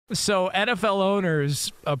So NFL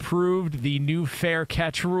owners approved the new fair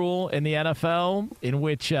catch rule in the NFL, in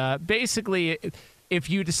which basically if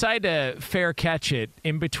you decide to fair catch it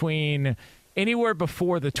in between anywhere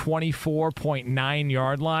before the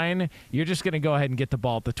 24.9-yard line, you're just going to go ahead and get the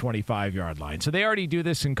ball at the 25-yard line. So they already do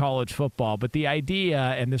this in college football, but the idea,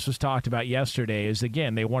 and this was talked about yesterday, is,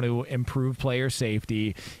 again, they want to improve player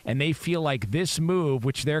safety, and they feel like this move,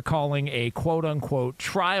 which they're calling a quote-unquote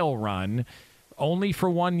trial run, only for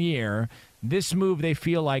 1 year, this move they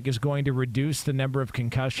feel like is going to reduce the number of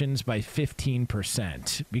concussions by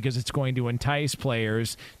 15% because it's going to entice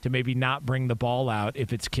players to maybe not bring the ball out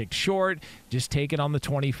if it's kicked short, just take it on the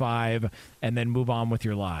 25 and then move on with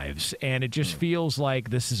your lives. And it just feels like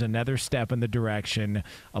this is another step in the direction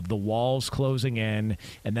of the walls closing in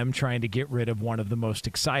and them trying to get rid of one of the most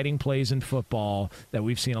exciting plays in football that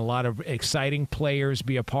we've seen a lot of exciting players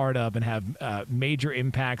be a part of and have major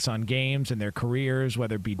impacts on games and their careers,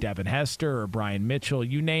 whether it be Devin Hester or Brian Mitchell,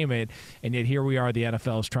 you name it, and yet here we are, the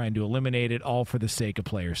NFL is trying to eliminate it, all for the sake of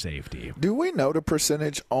player safety. Do we know the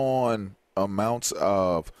percentage on amounts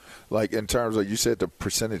of, like, in terms of, you said the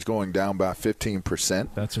percentage going down by 15%?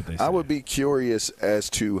 That's what they said. I would be curious as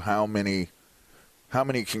to how many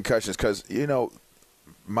concussions, because, you know,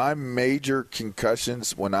 my major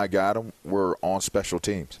concussions when I got them were on special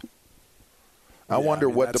teams. I wonder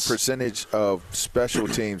what the percentage of special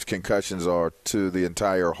teams concussions are to the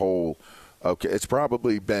entire whole. Okay, it's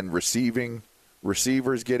probably been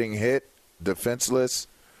receivers getting hit, defenseless,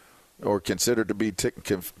 or considered to be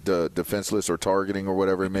defenseless or targeting or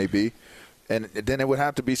whatever it may be. And then it would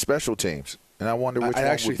have to be special teams. And I wonder which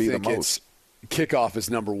one would be the most. Kickoff is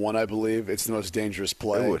number one, I believe. It's the most dangerous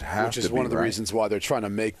play, it would have which is to one be, of the right? reasons why they're trying to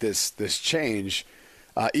make this change.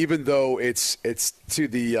 Even though it's to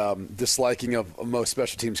the disliking of most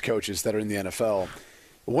special teams coaches that are in the NFL.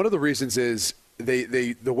 One of the reasons is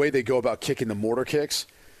the way they go about kicking the mortar kicks.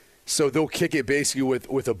 So they'll kick it basically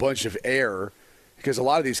with a bunch of air because a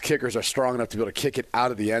lot of these kickers are strong enough to be able to kick it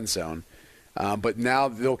out of the end zone. But now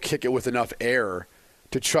they'll kick it with enough air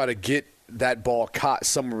to try to get that ball caught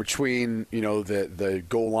somewhere between, you know, the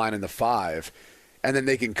goal line and the 5. And then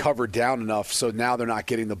they can cover down enough so now they're not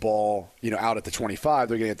getting the ball, you know, out at the 25.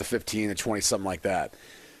 They're getting it at the 15, the 20, something like that.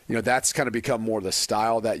 You know, that's kind of become more the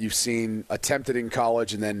style that you've seen attempted in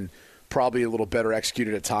college and then probably a little better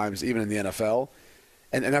executed at times, even in the NFL.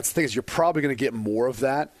 And that's the thing is you're probably going to get more of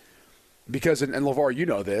that because, and LaVar, you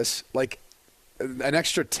know this, like an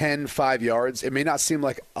extra 10, 5 yards, it may not seem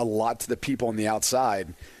like a lot to the people on the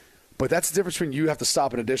outside, but that's the difference between you have to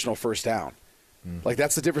stop an additional first down. Like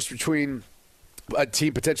that's the difference between a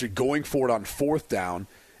team potentially going for it on 4th down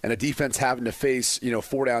and a defense having to face, you know,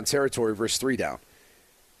 4-down territory versus 3 down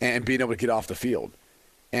and being able to get off the field.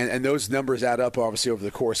 And those numbers add up, obviously, over the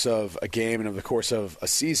course of a game and over the course of a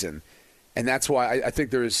season. And that's why I think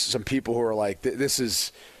there's some people who are like, this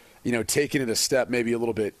is, you know, taking it a step maybe a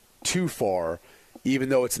little bit too far, even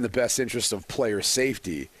though it's in the best interest of player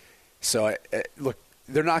safety. So, look,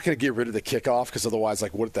 they're not going to get rid of the kickoff because otherwise,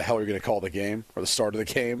 like, what the hell are you going to call the game or the start of the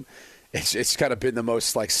game? It's kind of been the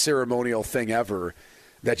most, like, ceremonial thing ever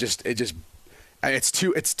that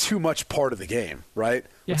it's too much part of the game, right?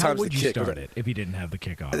 Yeah, how would you start it if you didn't have the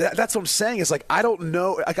kickoff? That's what I'm saying. Is like I don't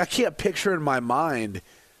know. Like I can't picture in my mind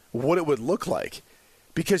what it would look like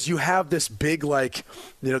because you have this big, like,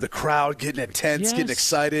 you know, the crowd getting intense, getting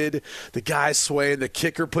excited, the guy swaying, the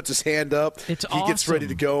kicker puts his hand up, he gets ready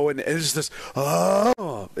to go, and it's this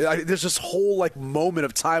there's this whole like moment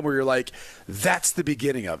of time where you're like, that's the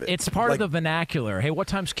beginning of it. It's part of the vernacular. Hey, what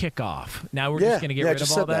time's kickoff? Now we're just going to get rid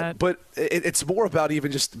of all that? But it's more about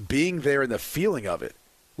even just being there and the feeling of it.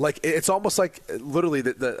 Like it's almost like literally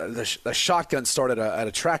the shotgun start at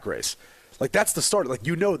a track race. Like, that's the start. Like,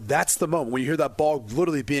 you know, that's the moment when you hear that ball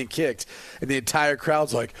literally being kicked and the entire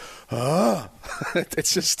crowd's like,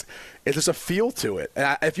 it's just a feel to it.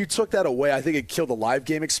 And if you took that away, I think it'd kill the live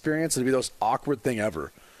game experience. It'd be the most awkward thing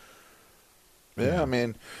ever. Yeah, I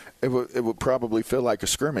mean, it would probably feel like a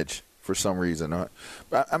scrimmage for some reason.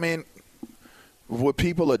 I mean, would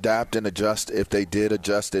people adapt and adjust if they did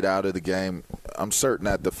adjust it out of the game? I'm certain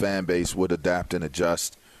that the fan base would adapt and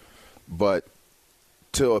adjust. But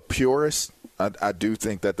to a purist, I do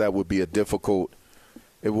think that would be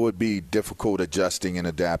it would be difficult adjusting and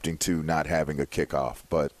adapting to not having a kickoff.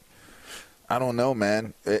 But I don't know,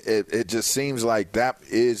 man. It just seems like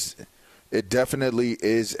it definitely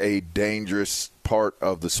is a dangerous part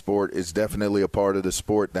of the sport. It's definitely a part of the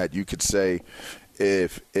sport that you could say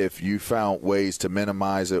if you found ways to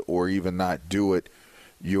minimize it or even not do it,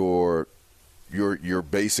 you're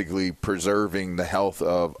basically preserving the health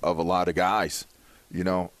of a lot of guys.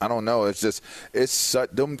 I don't know.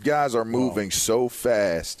 Them guys are moving so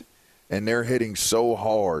fast, and they're hitting so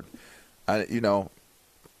hard. I don't know.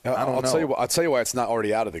 I'll tell you why it's not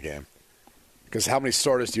already out of the game. Because how many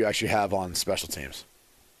starters do you actually have on special teams?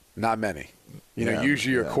 Not many.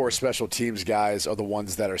 Usually your core special teams guys are the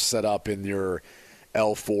ones that are set up in your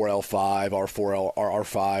L4, L5, R4,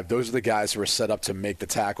 R5. Those are the guys who are set up to make the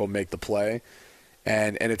tackle, make the play.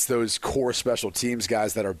 And it's those core special teams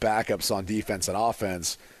guys that are backups on defense and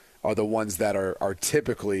offense are the ones that are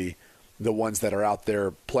typically the ones that are out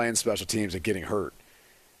there playing special teams and getting hurt.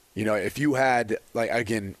 If you had,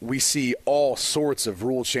 again, we see all sorts of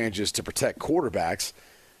rule changes to protect quarterbacks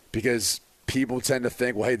because people tend to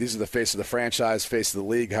think, well, hey, these are the face of the franchise, face of the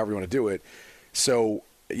league, however you want to do it. So,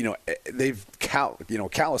 they've,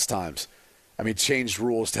 countless times, changed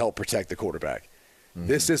rules to help protect the quarterback. Mm-hmm.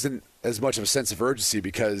 This isn't as much of a sense of urgency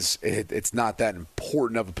because it's not that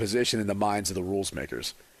important of a position in the minds of the rules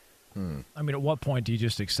makers. At what point do you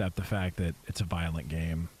just accept the fact that it's a violent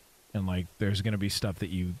game? And there's going to be stuff that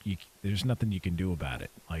there's nothing you can do about it.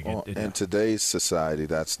 In today's society,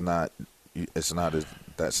 that's not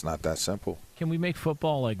that simple. Can we make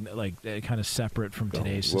football kind of separate from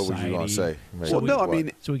today's society? What was you going to say?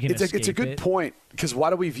 So we can it's a good point because why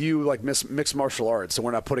do we view mixed martial arts? So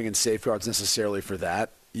we're not putting in safeguards necessarily for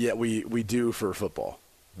that, yet we do for football.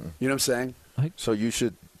 You know what I'm saying? So you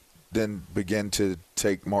should then begin to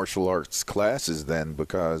take martial arts classes then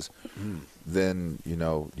because then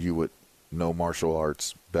you would know martial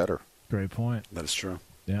arts better. Great point. That is true.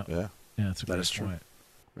 Yeah, that's a great true. point.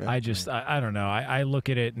 Yeah. I don't know. I look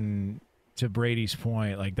at it and to Brady's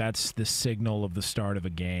point, that's the signal of the start of a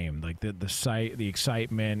game. The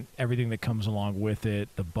excitement, everything that comes along with it,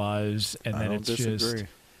 the buzz, and then it's just.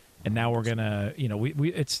 And now we're gonna,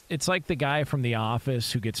 it's like the guy from The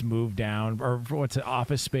Office who gets moved down, or what's it,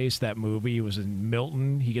 Office Space? That movie, it was in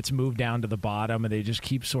Milton. He gets moved down to the bottom, and they just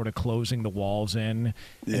keep sort of closing the walls in.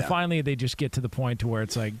 Yeah. And finally, they just get to the point to where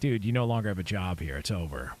it's like, dude, you no longer have a job here. It's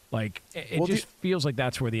over. It feels like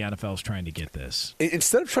that's where the NFL is trying to get this.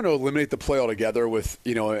 Instead of trying to eliminate the play altogether with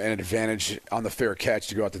an advantage on the fair catch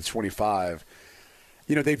to go out to 25,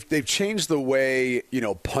 they've changed the way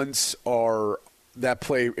punts are. That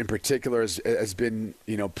play in particular has been,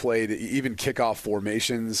 played, even kickoff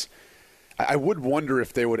formations. I would wonder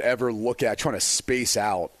if they would ever look at trying to space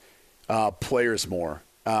out players more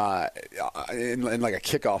in a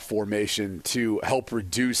kickoff formation to help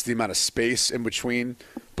reduce the amount of space in between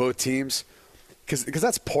both teams. Because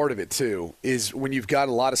that's part of it, too, is when you've got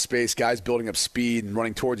a lot of space, guys building up speed and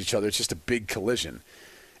running towards each other, it's just a big collision.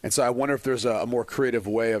 And so I wonder if there's a more creative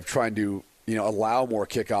way of trying to allow more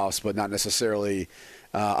kickoffs, but not necessarily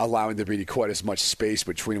allowing there to be quite as much space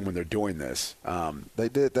between them when they're doing this. They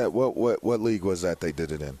did that. What league was that they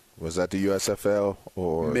did it in? Was that the USFL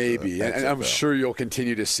or maybe? And I'm sure you'll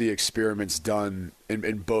continue to see experiments done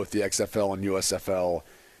in both the XFL and USFL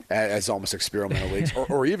as almost experimental leagues,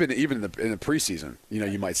 or even in the preseason.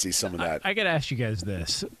 You might see some of that. I got to ask you guys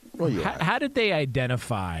this: how did they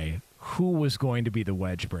identify who was going to be the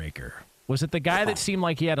wedge breaker? Was it the guy that seemed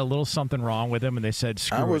like he had a little something wrong with him, and they said,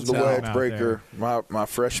 "Screw it"? I was the wedge breaker my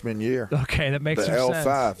freshman year. Okay, that makes the some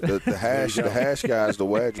L5, sense. The hash guy is the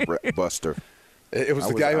wedge buster. It was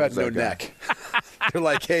the guy who had no neck. They're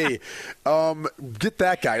like, hey, get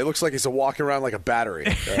that guy. He looks like he's walking around like a battery.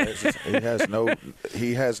 He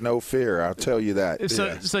has no fear. I'll tell you that.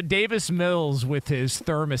 So Davis Mills with his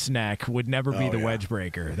thermos neck would never be the wedge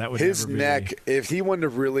breaker. That would his never be neck. If he wanted to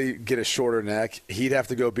really get a shorter neck, he'd have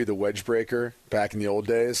to go be the wedge breaker. Back in the old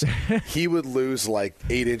days, he would lose 8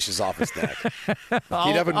 inches off his neck.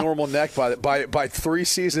 He'd have a normal neck by 3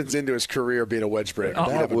 seasons into his career being a wedge breaker.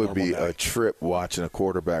 That would be a trip watching a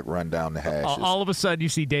quarterback run down the hashes. All of a sudden, you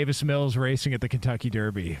see Davis Mills racing at the Kentucky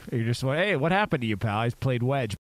Derby. You're just like, hey, what happened to you, pal? I played wedge.